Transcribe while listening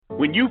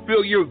When you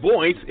feel your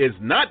voice is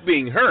not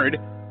being heard,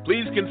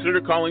 please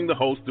consider calling the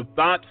host of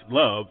Thoughts,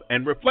 Love,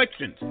 and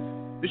Reflections.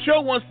 The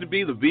show wants to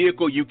be the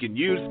vehicle you can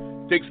use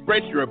to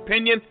express your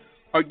opinion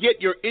or get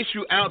your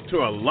issue out to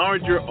a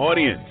larger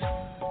audience.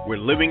 We're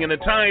living in a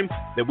time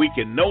that we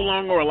can no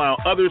longer allow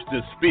others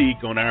to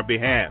speak on our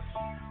behalf.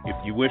 If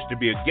you wish to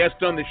be a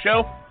guest on the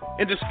show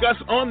and discuss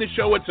on the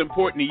show what's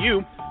important to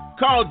you,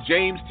 call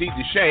James T.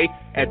 DeShay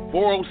at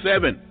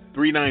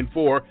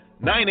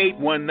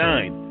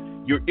 407-394-9819.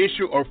 Your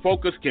issue or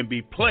focus can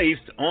be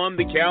placed on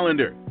the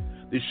calendar.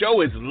 The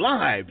show is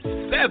live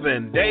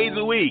 7 days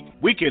a week.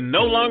 We can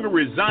no longer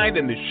reside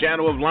in the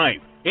shadow of life.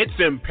 It's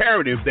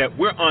imperative that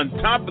we're on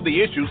top of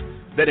the issues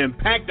that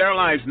impact our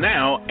lives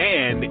now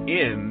and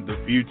in the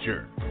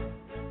future.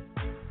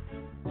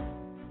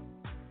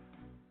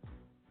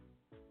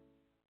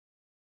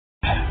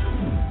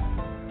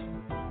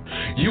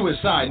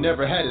 USI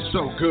never had it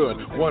so good.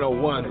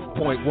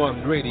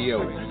 101.1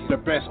 Radio, the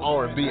best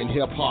R&B and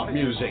hip-hop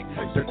music.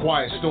 The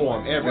Quiet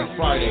Storm every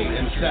Friday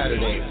and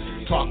Saturday.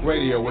 Talk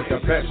radio with the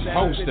best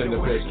host in the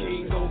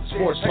business.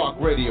 Sports Talk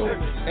Radio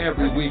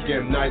every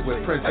weekend night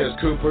with Princess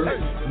Cooper.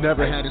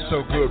 Never had it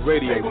so good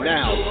radio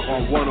now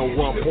on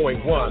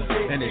 101.1,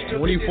 and it's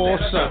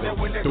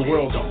 24/7. The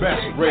world's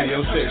best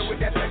radio station.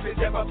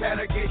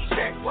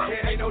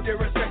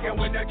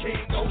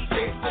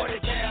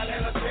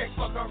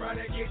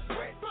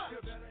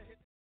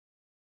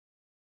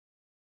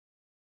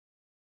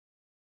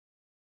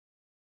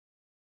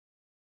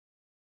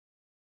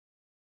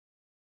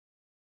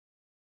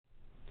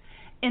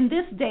 In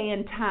this day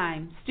and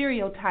time,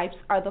 stereotypes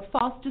are the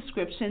false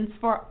descriptions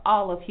for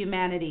all of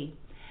humanity.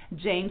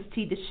 James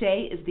T.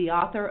 DeShay is the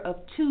author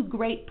of 2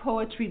 great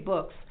poetry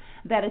books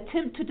that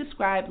attempt to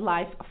describe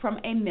life from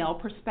a male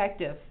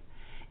perspective.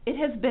 It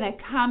has been a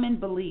common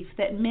belief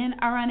that men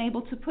are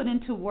unable to put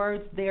into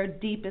words their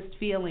deepest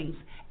feelings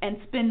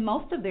and spend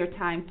most of their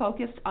time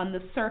focused on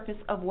the surface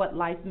of what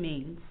life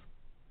means.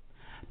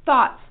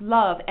 Thoughts,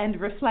 love, and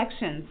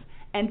reflections,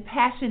 and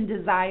passion,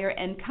 desire,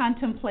 and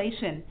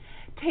contemplation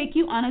take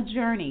you on a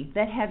journey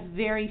that has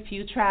very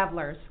few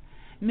travelers.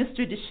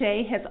 Mr.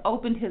 DeShay has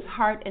opened his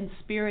heart and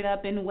spirit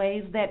up in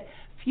ways that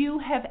few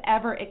have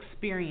ever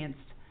experienced.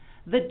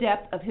 The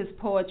depth of his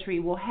poetry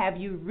will have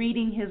you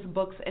reading his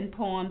books and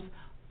poems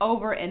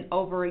over and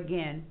over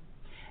again.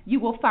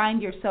 You will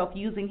find yourself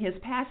using his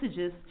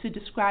passages to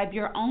describe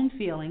your own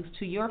feelings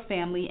to your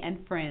family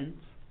and friends.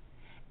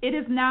 It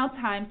is now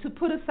time to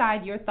put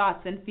aside your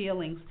thoughts and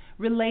feelings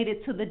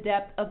related to the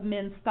depth of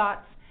men's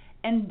thoughts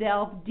and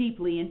delve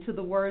deeply into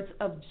the words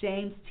of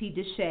James T.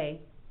 DeShay.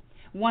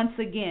 Once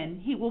again,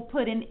 he will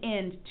put an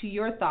end to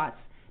your thoughts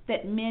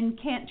that men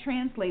can't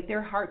translate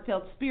their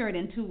heartfelt spirit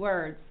into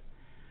words.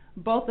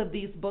 Both of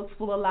these books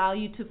will allow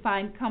you to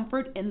find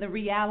comfort in the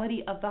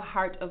reality of the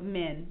heart of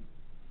men.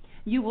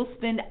 You will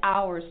spend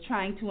hours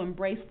trying to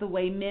embrace the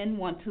way men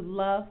want to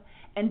love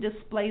and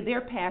display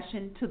their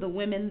passion to the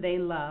women they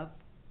love.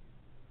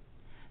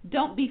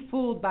 Don't be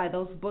fooled by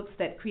those books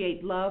that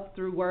create love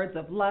through words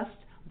of lust,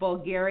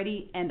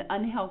 vulgarity, and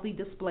unhealthy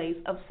displays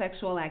of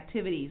sexual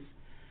activities.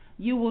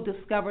 You will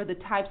discover the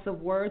types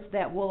of words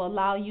that will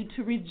allow you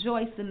to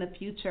rejoice in the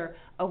future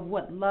of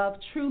what love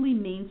truly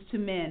means to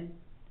men.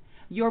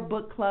 Your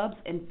book clubs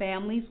and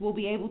families will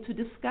be able to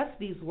discuss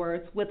these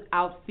words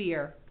without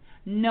fear.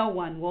 No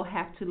one will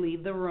have to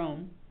leave the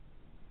room.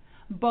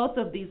 Both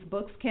of these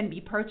books can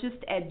be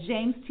purchased at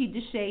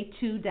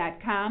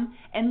jamestdeshay2.com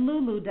and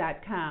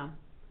lulu.com.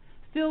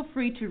 Feel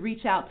free to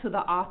reach out to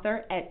the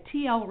author at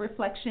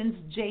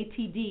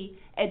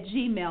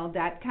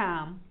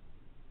tlreflectionsjtd@gmail.com.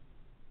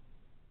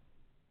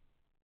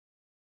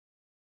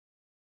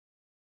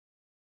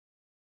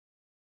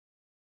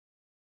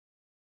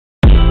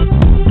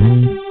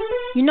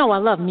 You know I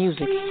love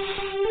music.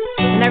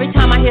 And every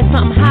time I hear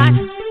something hot,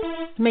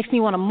 it makes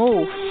me want to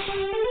move.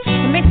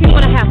 It makes me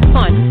want to have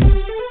fun.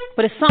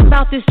 But it's something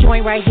about this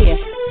joint right here.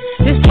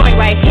 This joint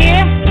right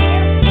here,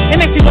 it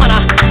makes me want to...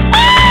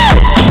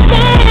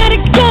 Let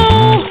it go.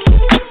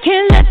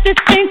 Can't let this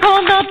thing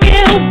called love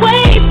get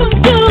away from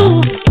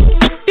you.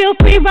 Feel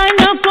free right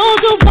now, go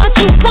do what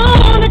you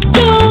wanna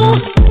do.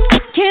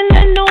 Can't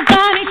let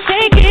nobody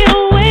take it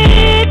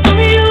away from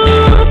you,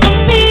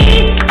 from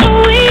me, from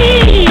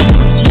we.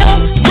 No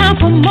time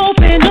for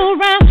moping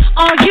around,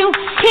 are you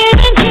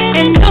kidding?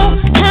 And no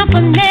time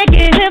for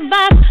negative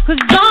vibes, 'cause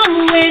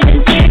I'm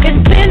winning.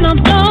 It's been a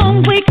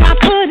long week, I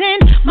put in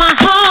my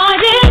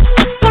heart in.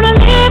 Gonna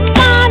live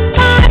my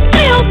life,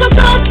 feel so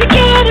good to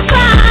get it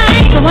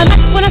right. So I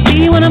like when I see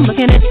you, when I'm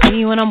looking at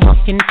you, when I'm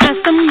walking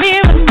past the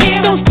mirror.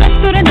 Don't stress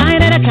through the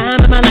night at a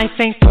time in my life,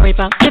 ain't worried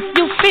about if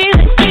you feel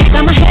it.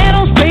 Got my head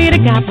on straight, I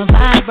got my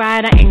vibe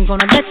right, I ain't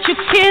gonna let you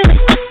kill it.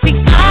 See,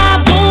 I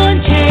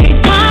won't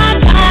change my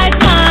life,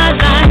 my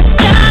life.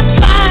 Just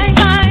bye,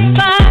 bye, bye,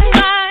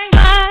 bye,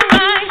 bye,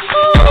 bye.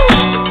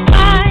 Ooh,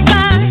 bye,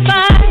 bye,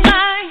 bye,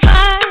 bye,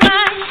 bye,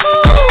 bye.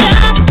 Ooh,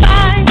 just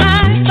bye, bye,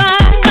 bye,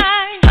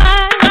 bye,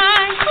 bye,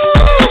 bye.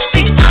 Ooh,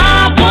 see,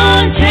 I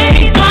won't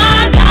change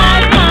my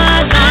life,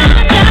 my life.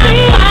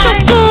 Just bye. So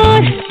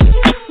good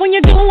when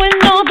you're doing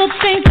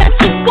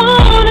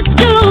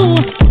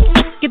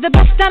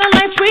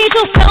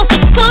treat yourself to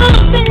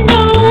something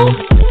new.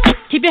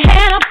 Keep your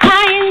head up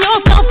high in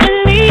yourself,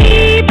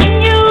 believe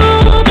in you,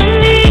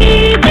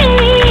 believe in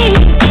me.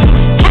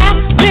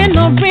 Having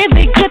a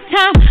really good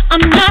time,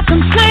 I'm not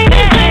complaining,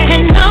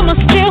 and I'ma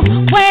still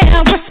wear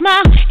a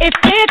smile if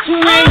it's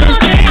raining.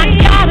 I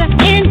gotta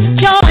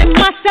enjoy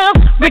myself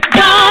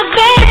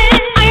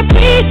regardless. I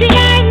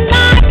appreciate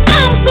life,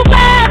 I'm so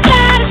glad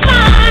that it's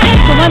mine.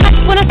 So I like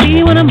what I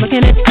see when I'm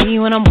looking at me,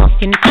 when I'm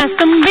walking past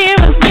the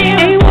mirror.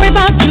 Ain't worried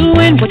about you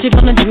and what you're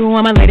gonna do,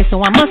 I'm a lady,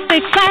 so I must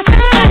stay classy.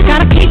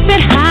 Gotta keep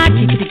it high,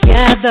 keep it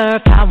together,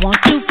 if I want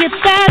to get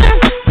better.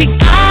 See,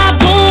 I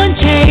won't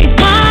change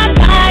my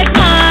life,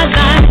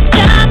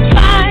 just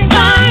fine,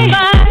 fine,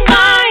 fine,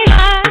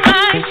 fine,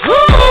 fine.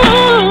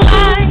 Ooh,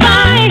 fine,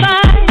 fine,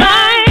 fine,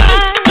 fine,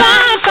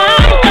 fine,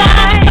 fine,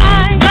 fine,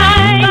 fine,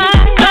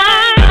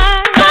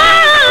 fine,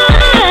 fine.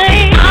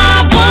 I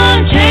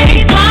won't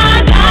change my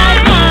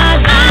life,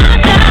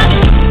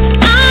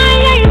 I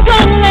ain't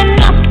gonna let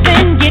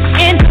nothing get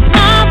in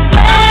my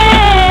way.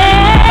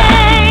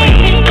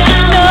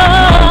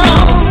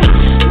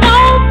 No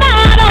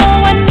matter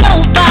what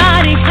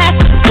nobody has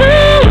to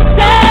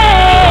say.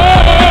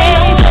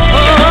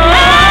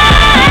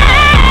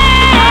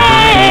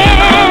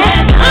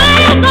 I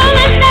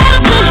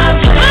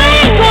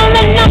ain't gonna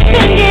let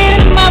nothing get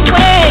in my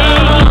way.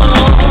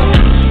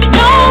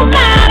 No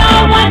matter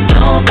what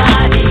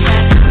nobody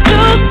has to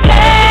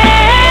say.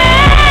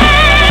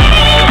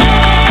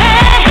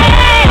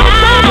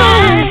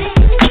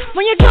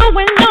 When you're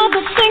doing all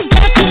the things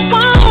that you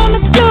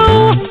wanna do,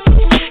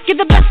 get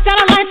the best out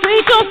of life,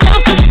 treat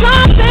yourself to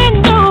something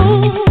new.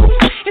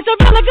 It's a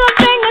really good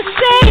thing to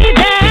say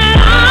that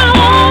I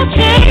won't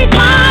change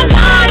my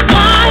life,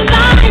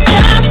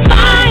 just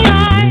fine,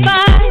 fine,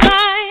 fine,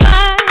 fine,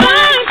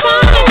 fine,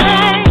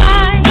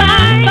 fine,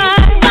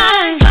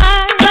 fine,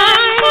 fine,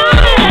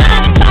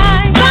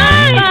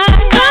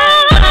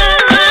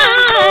 fine,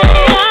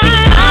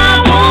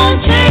 I won't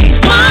change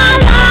my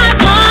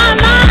life,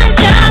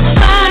 just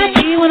fine.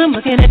 See when I'm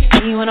looking at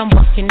me, when I'm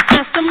walking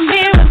past the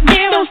mirror.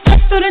 Don't step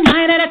through the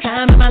night at a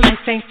time, and my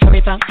life ain't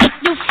worried about what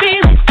you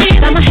feel it.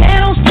 Got my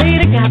head on straight,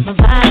 I got my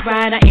vibe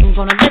right, I ain't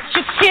gonna let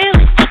you kill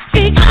it.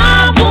 See,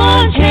 I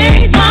won't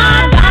change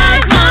my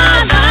life,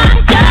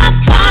 just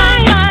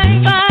fine, fine,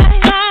 fine,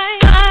 fine,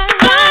 fine,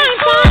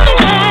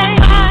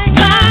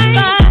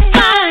 fine,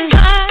 fine,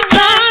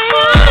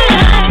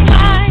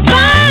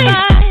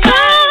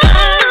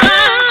 fine,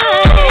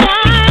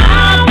 fine,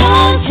 I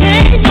won't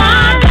change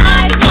my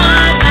life,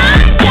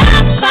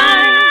 just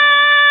fine.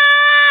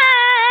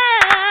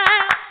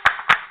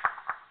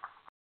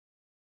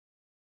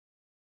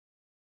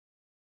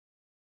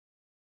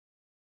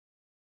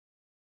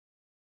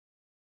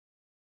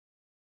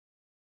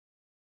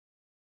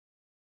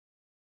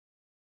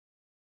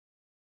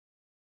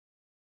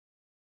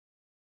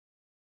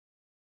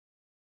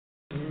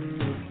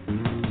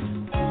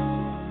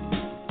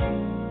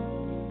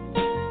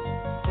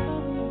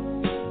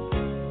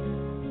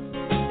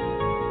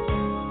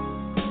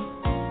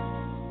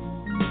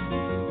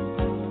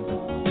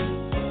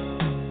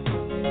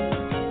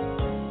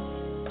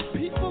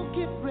 People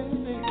get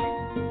ready.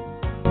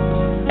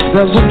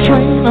 There's a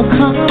train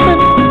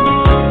a-coming.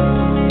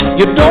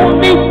 You don't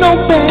need no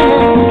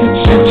baggage,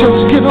 you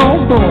just get on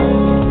board.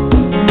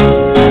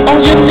 All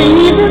you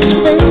need is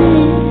faith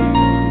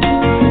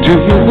to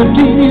hear the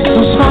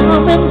diesels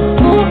humming.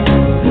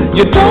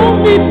 You don't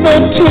need no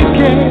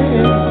ticket,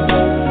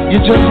 you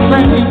just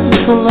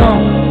think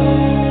along.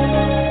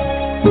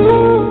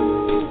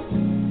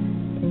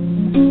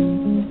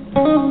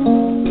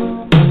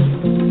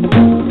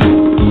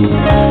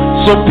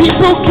 So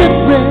people get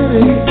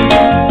ready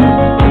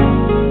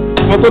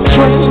for the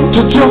train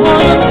to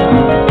join,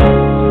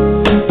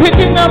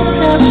 picking up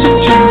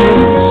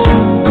passengers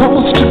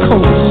coast to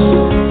coast.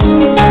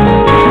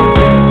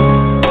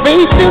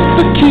 Faith is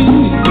the key,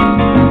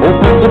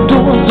 open the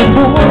doors and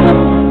board.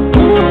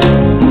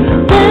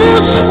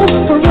 There's hope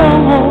for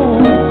all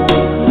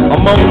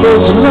among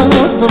those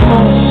loved the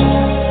most.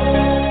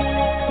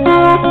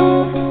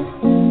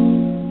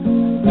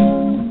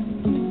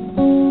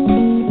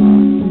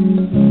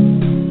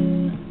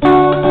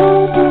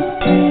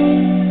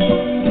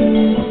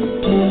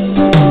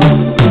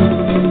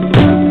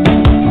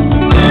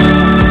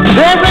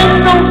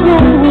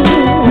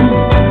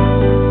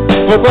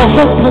 For the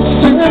hopeless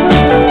sinner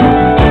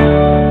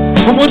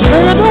who would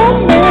hurt all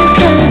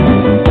mankind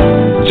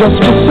just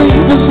to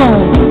save his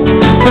own.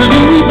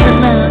 Believe me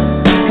now,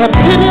 have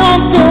pity on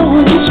those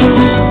whose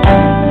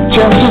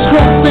chances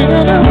grow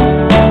thinner.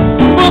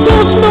 For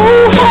there's no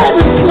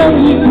hiding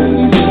place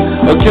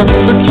against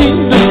the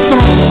kingdom's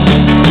throne.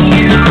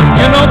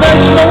 You know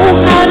there's no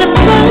hiding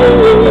place.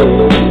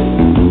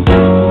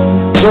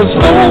 There's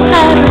no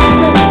hiding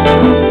place.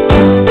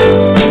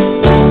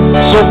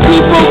 So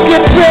people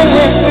get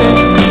ready.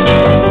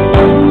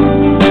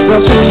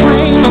 There's a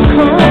train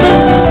a-coming.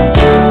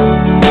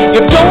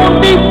 You don't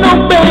need no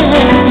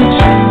baggage,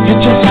 you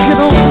just get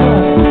on.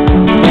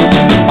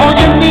 All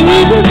you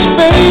need is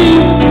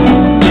faith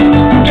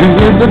to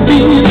hear the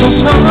diesels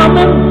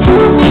humming.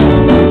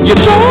 You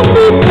don't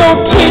need no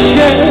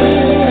ticket.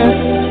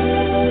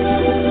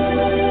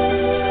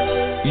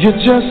 You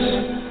just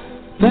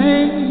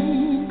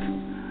thank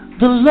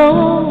the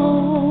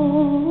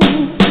Lord.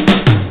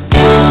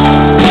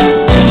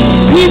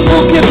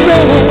 People get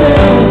ready.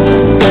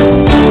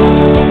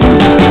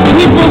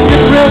 People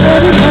get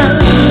ready now.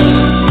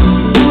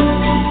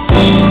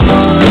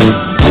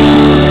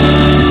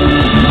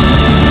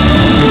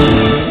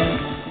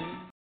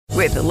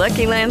 With the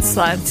Lucky Land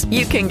Slots,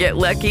 you can get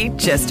lucky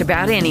just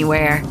about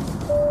anywhere.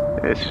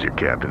 This is your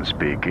captain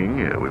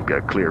speaking. We've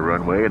got clear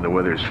runway and the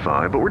weather's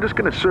fine, but we're just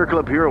going to circle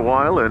up here a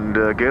while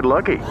and get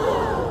lucky.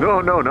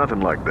 No,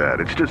 nothing like that.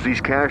 It's just these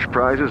cash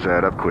prizes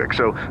add up quick.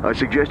 So I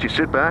suggest you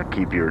sit back,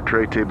 keep your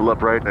tray table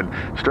upright, and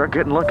start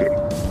getting lucky.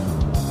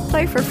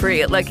 Play for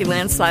free at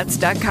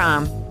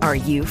LuckyLandSlots.com. Are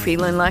you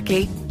feeling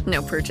lucky?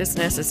 No purchase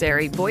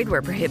necessary. Void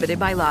where prohibited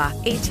by law.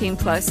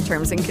 18+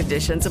 terms and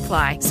conditions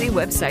apply. See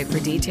website for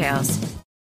details.